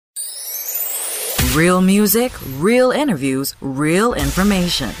Real music, real interviews, real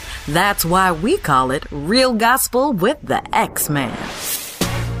information. That's why we call it Real Gospel with the X-Man.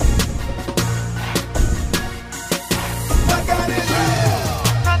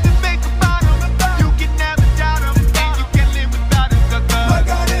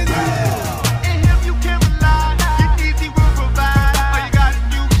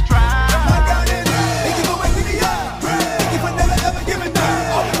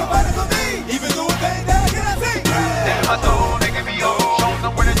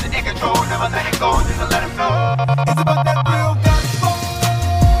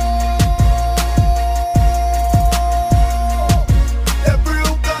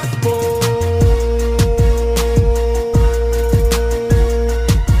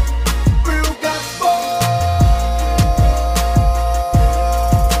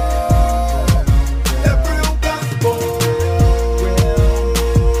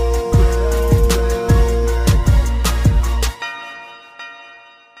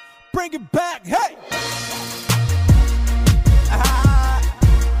 Bring it back, hey!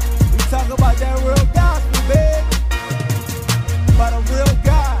 We talk about that real gospel, baby. About a real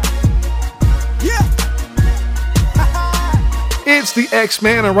God. Yeah! It's the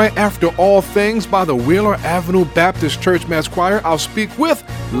X-Man, and right after All Things by the Wheeler Avenue Baptist Church Mass Choir, I'll speak with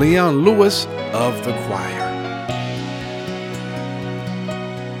Leon Lewis of the choir.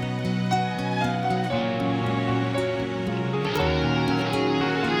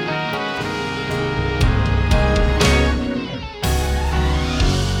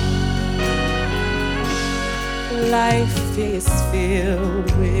 Life is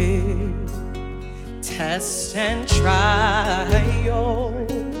filled with tests and trials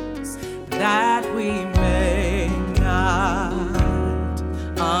that we may not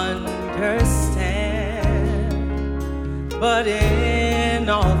understand, but in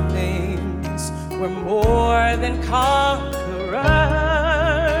all things we're more than conquerors,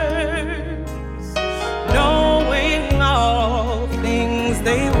 knowing all things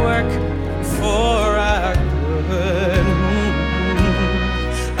they work for our good,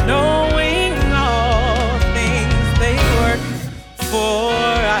 knowing all things they work for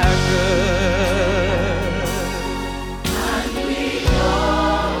our good. And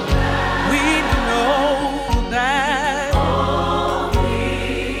we know that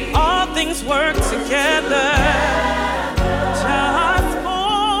all things work together just for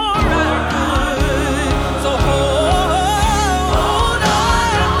our good. So hold on.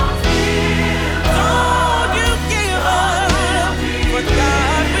 Don't you give up, for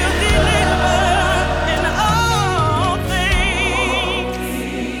God will deliver in all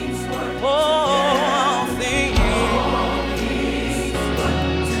things. All things.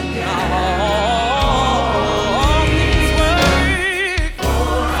 All things work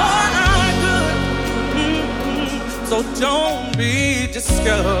for our good. So don't be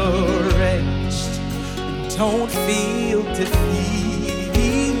discouraged. Don't feel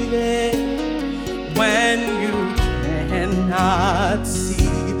defeated when you cannot see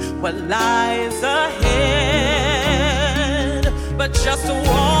what lies ahead, but just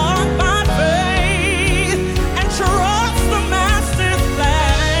walk by faith and trust the Master's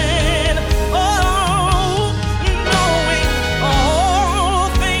plan. Oh, knowing all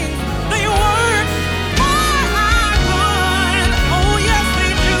things they work for our good. Oh, yes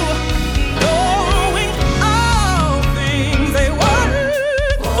they do. Knowing all things they work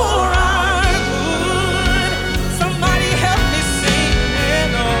for our good. Somebody help me sing.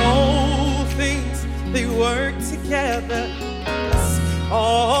 And all things they work together.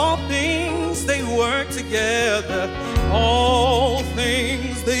 All things they work together. All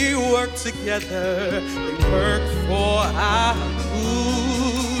things they work together. They work for our good.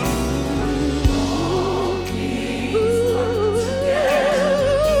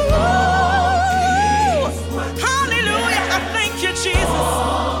 Hallelujah. I thank you, Jesus,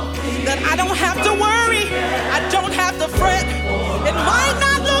 that I don't have to worry. I don't have to fret. It might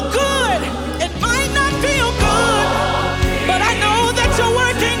not look good. It might not feel good. But I know that you're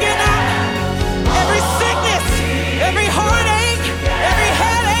working it out. Every sickness, every heartache, every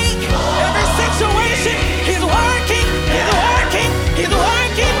headache, every situation, He's working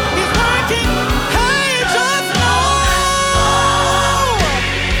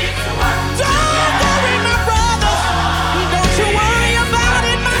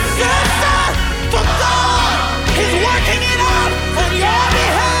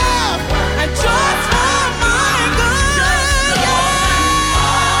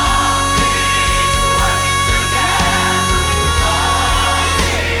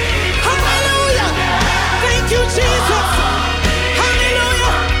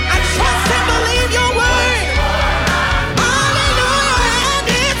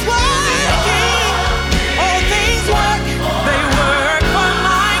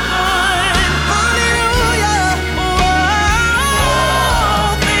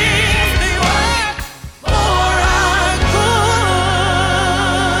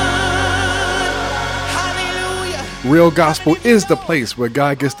Real Gospel is the place where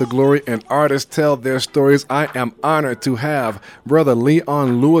God gets the glory and artists tell their stories. I am honored to have Brother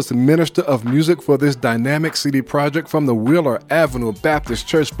Leon Lewis, minister of music, for this dynamic CD project from the Wheeler Avenue Baptist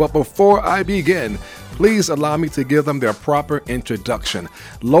Church. But before I begin, please allow me to give them their proper introduction.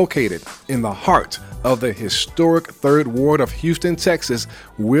 Located in the heart of the historic 3rd Ward of Houston, Texas,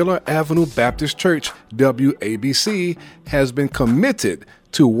 Wheeler Avenue Baptist Church, WABC, has been committed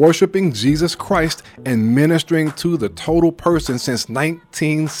to worshiping Jesus Christ and ministering to the total person since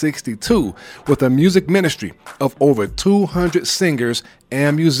 1962, with a music ministry of over 200 singers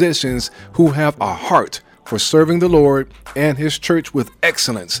and musicians who have a heart for serving the Lord and His church with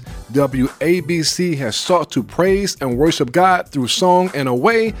excellence. WABC has sought to praise and worship God through song in a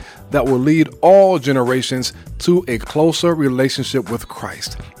way that will lead all generations to a closer relationship with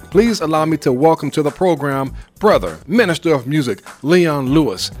Christ. Please allow me to welcome to the program Brother, Minister of Music, Leon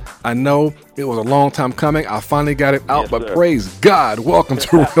Lewis. I know it was a long time coming. I finally got it out, but praise God. Welcome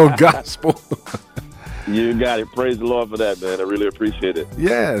to Real Gospel. You got it. Praise the Lord for that, man. I really appreciate it.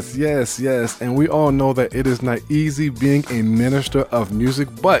 Yes. And we all know that it is not easy being a minister of music,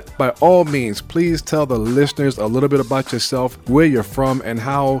 but by all means, please tell the listeners a little bit about yourself, where you're from, and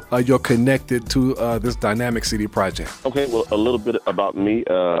how you're connected to this dynamic CD project. Okay, well, a little bit about me.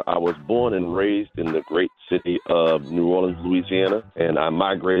 I was born and raised in the great city of New Orleans, Louisiana, and I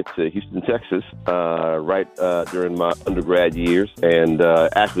migrated to Houston, Texas, during my undergrad years, and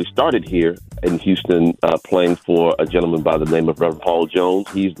actually started here in Houston playing for a gentleman by the name of Reverend Paul Jones.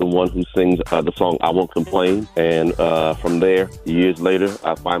 He's the one who sings the song I Won't Complain. And from there, years later,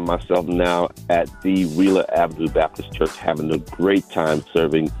 I find myself now at the Wheeler Avenue Baptist Church having a great time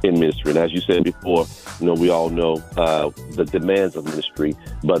serving in ministry. And as you said before, we all know the demands of ministry,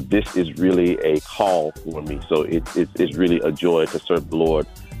 but this is really a call for me. So it's really a joy to serve the Lord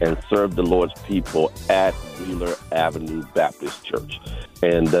and serve the Lord's people at Wheeler Avenue Baptist Church.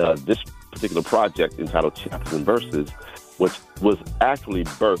 And this particular project entitled Chapters and Verses, which was actually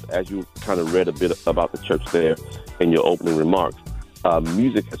birthed, as you kind of read a bit about the church there in your opening remarks.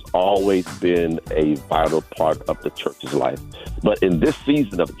 Music has always been a vital part of the church's life. But in this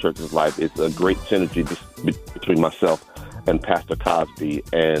season of the church's life, it's a great synergy between myself and Pastor Cosby.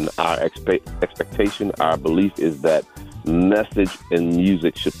 And our expectation, our belief is that message and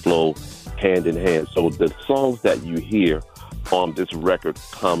music should flow hand in hand. So the songs that you hear on this record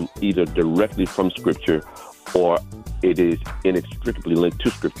come either directly from Scripture or it is inextricably linked to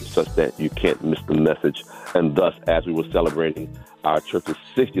Scripture, such that you can't miss the message. And thus, as we were celebrating our church's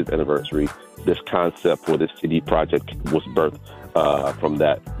 60th anniversary, this concept for this CD project was birthed from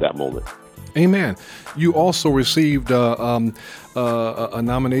that moment. Amen. You also received a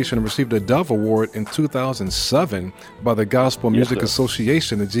nomination and received a Dove Award in 2007 by the Gospel Music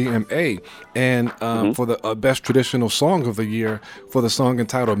Association, the GMA, and for the Best Traditional Song of the Year for the song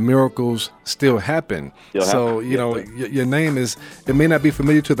entitled Miracles Still Happen. Your name is, it may not be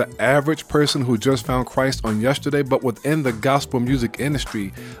familiar to the average person who just found Christ on yesterday, but within the gospel music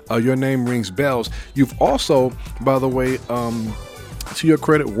industry, your name rings bells. You've also, by the way, to your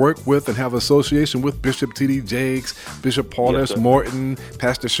credit, work with and have association with Bishop T.D. Jakes, Bishop Paul S. Morton,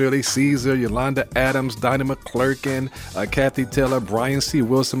 Pastor Shirley Caesar, Yolanda Adams, Dinah McClurkin, Kathy Taylor, Brian C.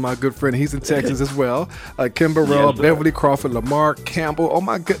 Wilson, my good friend, he's in Texas as well, Kim Burrell, Beverly Crawford, Lamar Campbell, oh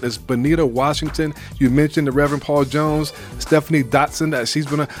my goodness, Benita Washington, you mentioned the Reverend Paul Jones, Stephanie Dotson, that she's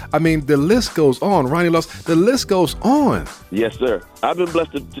been, the list goes on, Ronnie Loves, the list goes on. Yes, sir. I've been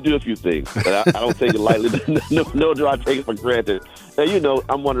blessed to do a few things, but I don't take it lightly. No, do I take it for granted. Now,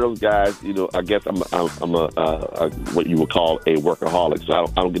 I'm one of those guys. I guess I'm a what you would call a workaholic. So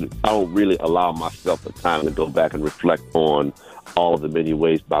I don't really allow myself the time to go back and reflect on all of the many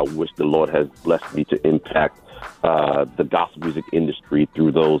ways by which the Lord has blessed me to impact the gospel music industry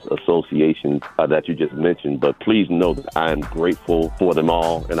through those associations that you just mentioned. But please know that I am grateful for them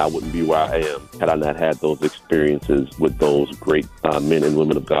all, and I wouldn't be where I am had I not had those experiences with those great men and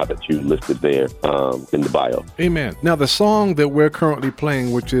women of God that you listed there in the bio. Amen. Now, the song that we're currently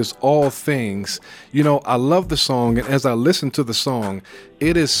playing, which is All Things, I love the song, and as I listen to the song,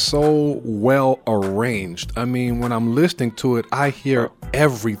 it is so well arranged. When I'm listening to it, I hear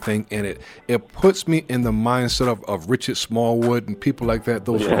everything in it. It puts me in the mindset of Richard Smallwood and people like that,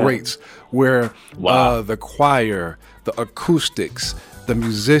 those greats, where the choir, the acoustics, the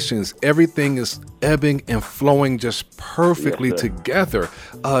musicians, everything is ebbing and flowing just perfectly Yes, sir. together.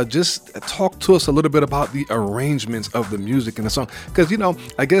 Just talk to us a little bit about the arrangements of the music in the song, because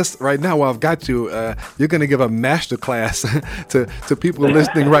I guess right now while I've got you, you're going to give a master class to people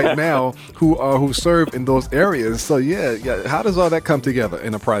listening right now who serve in those areas. So yeah, how does all that come together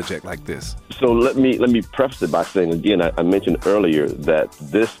in a project like this? So let me preface it by saying, again, I mentioned earlier that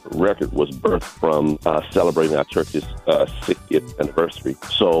this record was birthed from celebrating our church's 60th anniversary.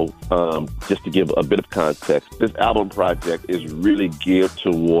 So just to give a bit of context, this album project is really geared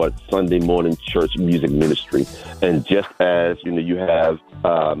towards Sunday morning church music ministry. And just as, you have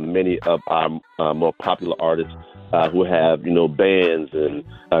many of our more popular artists who have, bands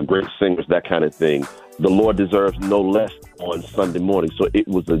and great singers, that kind of thing, the Lord deserves no less on Sunday morning. So it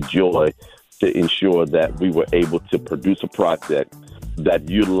was a joy to ensure that we were able to produce a project that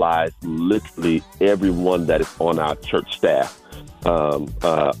utilized literally everyone that is on our church staff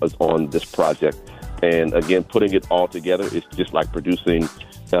is on this project. And again, putting it all together is just like producing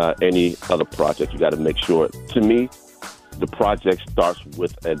any other project. You got to make sure, to me, the project starts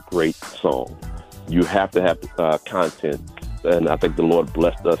with a great song. You have to have content. And I think the Lord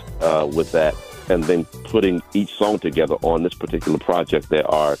blessed us with that. And then putting each song together on this particular project, there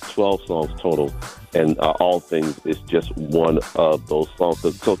are 12 songs total, and All Things is just one of those songs.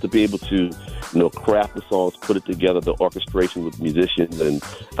 So to be able to, craft the songs, put it together, the orchestration with musicians, and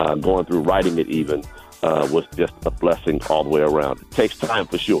going through writing it even was just a blessing all the way around. It takes time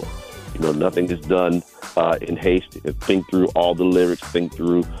for sure. Nothing is done in haste. Think through all the lyrics, think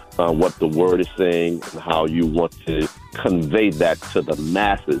through what the word is saying, and how you want to convey that to the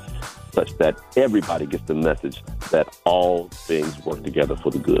masses, such that everybody gets the message that all things work together for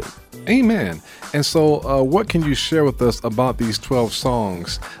the good. Amen. And so what can you share with us about these 12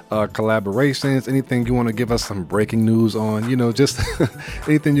 songs, collaborations, anything you want to give us some breaking news on, just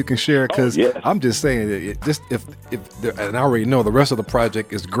anything you can share? Because I'm just saying, and I already know the rest of the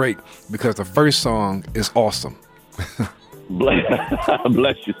project is great because the first song is awesome.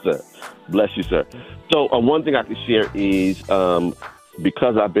 Bless you, sir. Bless you, sir. So one thing I can share is,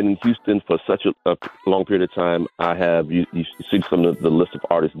 because I've been in Houston for such a long period of time, I have, you see some of the list of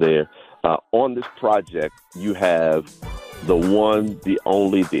artists there. On this project, you have the one, the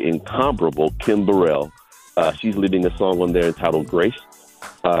only, the incomparable Kim Burrell. She's leading a song on there entitled Grace.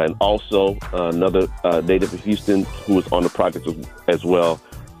 And also another native of Houston who is on the project as well,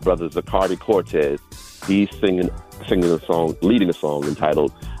 Brother Zacardi Cortez. He's singing a song, leading a song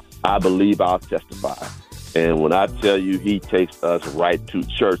entitled I Believe I'll Testify. And when I tell you, he takes us right to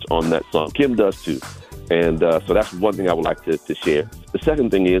church on that song. Kim does too. And so that's one thing I would like to share. The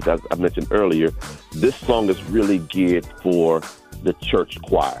second thing is, as I mentioned earlier, this song is really geared for the church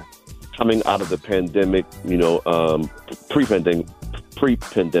choir. Coming out of the pandemic,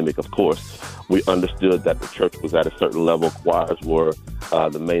 pre-pandemic, of course, we understood that the church was at a certain level. Choirs were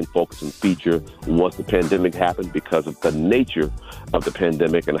the main focus and feature. Once the pandemic happened, because of the nature of the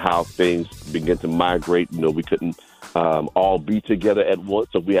pandemic and how things began to migrate, we couldn't all be together at once,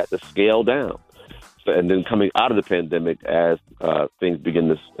 so we had to scale down. And then coming out of the pandemic, as things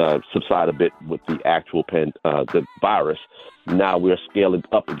begin to subside a bit with the actual the virus, now we're scaling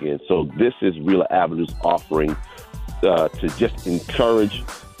up again. So this is Real Avenues offering to just encourage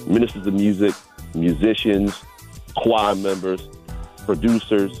ministers of music, musicians, choir members,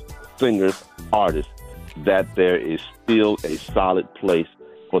 producers, singers, artists, that there is still a solid place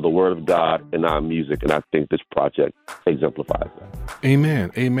for the Word of God in our music. And I think this project exemplifies that.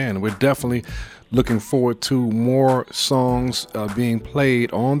 Amen. Amen. We're definitely looking forward to more songs being played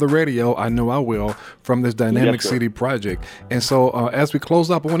on the radio. I know I will, from this Dynamic CD project. And so as we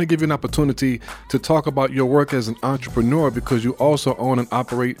close up, I want to give you an opportunity to talk about your work as an entrepreneur, because you also own and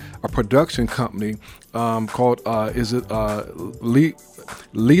operate a production company called, Lilu?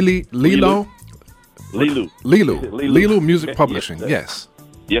 Lilu Music Publishing. Yes.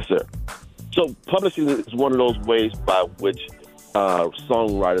 Yes, sir. So publishing is one of those ways by which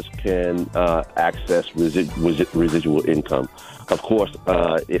songwriters can access residual income. Of course,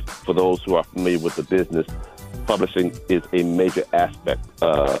 if for those who are familiar with the business, publishing is a major aspect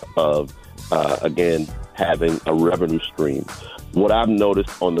of, again, having a revenue stream. What I've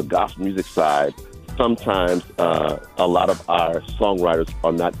noticed on the gospel music side, sometimes a lot of our songwriters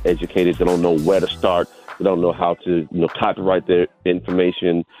are not educated. They don't know where to start. They don't know how to, copyright their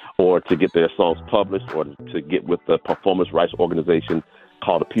information, or to get their songs published, or to get with the performance rights organization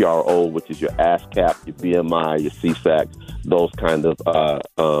called a PRO, which is your ASCAP, your BMI, your CSAC, those kind of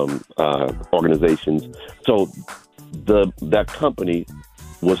organizations. So that company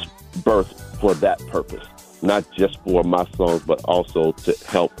was birthed for that purpose, not just for my songs, but also to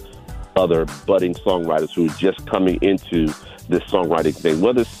help other budding songwriters who are just coming into this songwriting thing,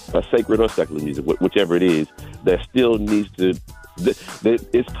 whether it's sacred or secular music, whichever it is, there still needs to.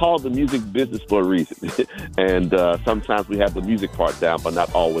 It's called the music business for a reason, and sometimes we have the music part down, but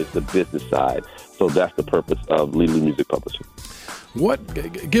not always the business side. So that's the purpose of Lee Music Publishing.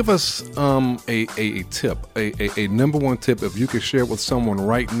 Give us a tip, a number one tip, if you could share with someone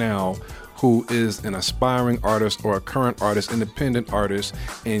right now who is an aspiring artist or a current artist, independent artist,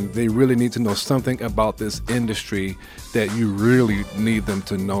 and they really need to know something about this industry that you really need them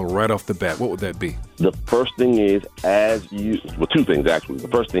to know right off the bat. What would that be? The first thing is, two things actually. The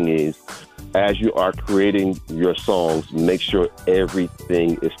first thing is, as you are creating your songs, make sure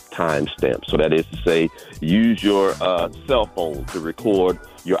everything is time-stamped. So that is to say, use your cell phone to record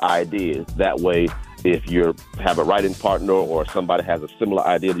your ideas. That way, if you have a writing partner or somebody has a similar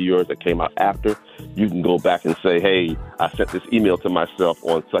idea to yours that came out after, you can go back and say, hey, I sent this email to myself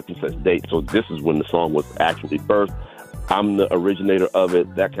on such and such date. So this is when the song was actually birthed. I'm the originator of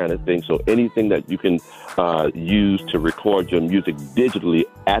it, that kind of thing. So anything that you can use to record your music digitally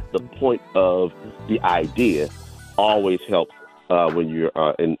at the point of the idea always helps when you're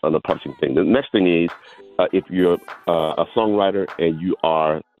on the publishing thing. The next thing is, if you're a songwriter and you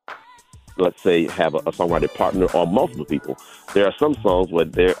are, let's say, have a songwriting partner or multiple people, there are some songs where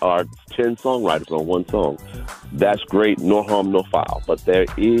there are 10 songwriters on one song. That's great, no harm, no foul. But there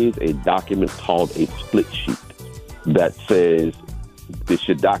is a document called a split sheet that says it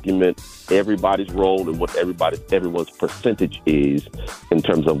should document everybody's role and what everyone's percentage is in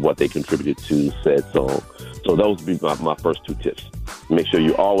terms of what they contributed to said song. So those would be my first two tips. Make sure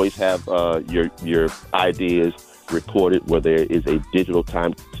you always have your ideas recorded where there is a digital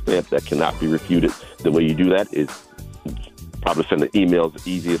time stamp that cannot be refuted. The way you do that is probably send an email is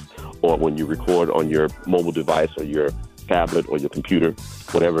the easiest, or when you record on your mobile device or your tablet or your computer,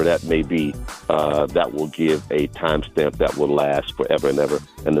 whatever that may be, that will give a timestamp that will last forever and ever.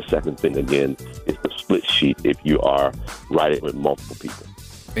 And the second thing, again, is the split sheet if you are writing with multiple people.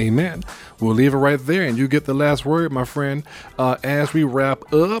 Amen. We'll leave it right there, and you get the last word, my friend. As we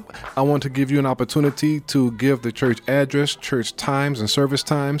wrap up, I want to give you an opportunity to give the church address, church times and service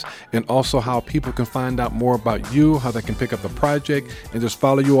times, and also how people can find out more about you, how they can pick up the project, and just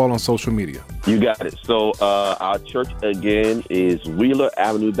follow you all on social media. You got it. So our church, again, is Wheeler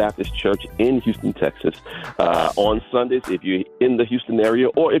Avenue Baptist Church in Houston, Texas. On Sundays, if you're in the Houston area,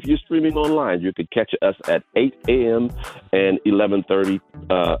 or if you're streaming online, you could catch us at 8 a.m. and 11:30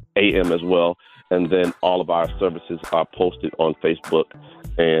 a.m. as well. And then all of our services are posted on Facebook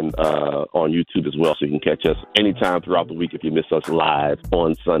and on YouTube as well. So you can catch us anytime throughout the week if you miss us live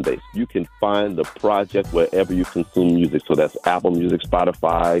on Sundays. You can find the project wherever you consume music. So that's Apple Music,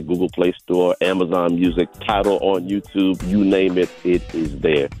 Spotify, Google Play Store, Amazon Music, Tidal on YouTube, you name it, it is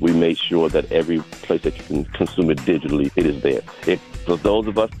there. We make sure that every place that you can consume it digitally, it is there. For those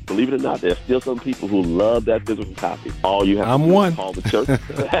of us, believe it or not, there's still some people who love that physical copy. All you have to do is call the church.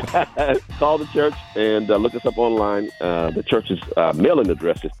 Call the church and look us up online. The church's mailing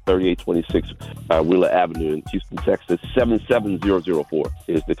address is 3826 Wheeler Avenue in Houston, Texas. 77004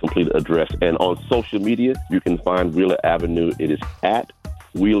 is the complete address. And on social media, you can find Wheeler Avenue. It is at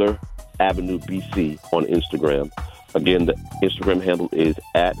Wheeler Avenue BC on Instagram. Again, the Instagram handle is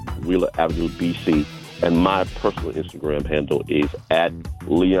at Wheeler Avenue BC. And my personal Instagram handle is at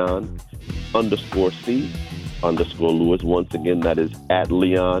Leon_C_Lewis. Once again, that is at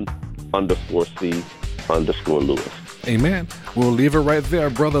Leon_C_Lewis. Amen. We'll leave it right there.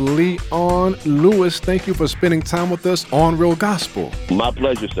 Brother Leon Lewis, thank you for spending time with us on Real Gospel. My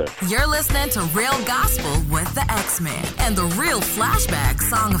pleasure, sir. You're listening to Real Gospel with the X-Men, and the Real Flashback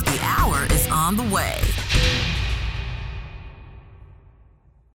Song of the Hour is on the way.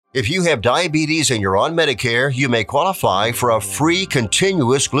 If you have diabetes and you're on Medicare, you may qualify for a free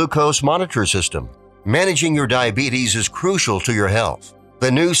continuous glucose monitor system. Managing your diabetes is crucial to your health.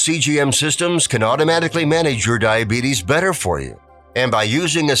 The new CGM systems can automatically manage your diabetes better for you. And by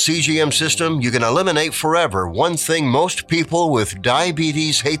using a CGM system, you can eliminate forever one thing most people with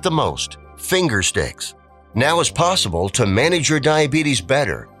diabetes hate the most: finger sticks. Now it's possible to manage your diabetes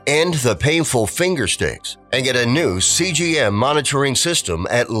better, end the painful finger sticks, and get a new CGM monitoring system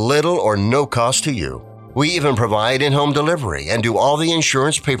at little or no cost to you. We even provide in-home delivery and do all the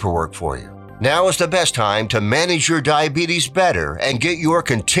insurance paperwork for you. Now is the best time to manage your diabetes better and get your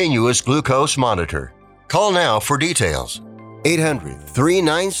continuous glucose monitor. Call now for details.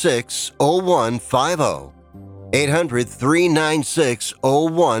 800-396-0150.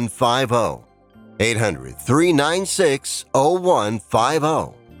 800-396-0150.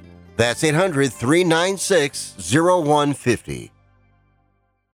 800-396-0150. That's 800-396-0150.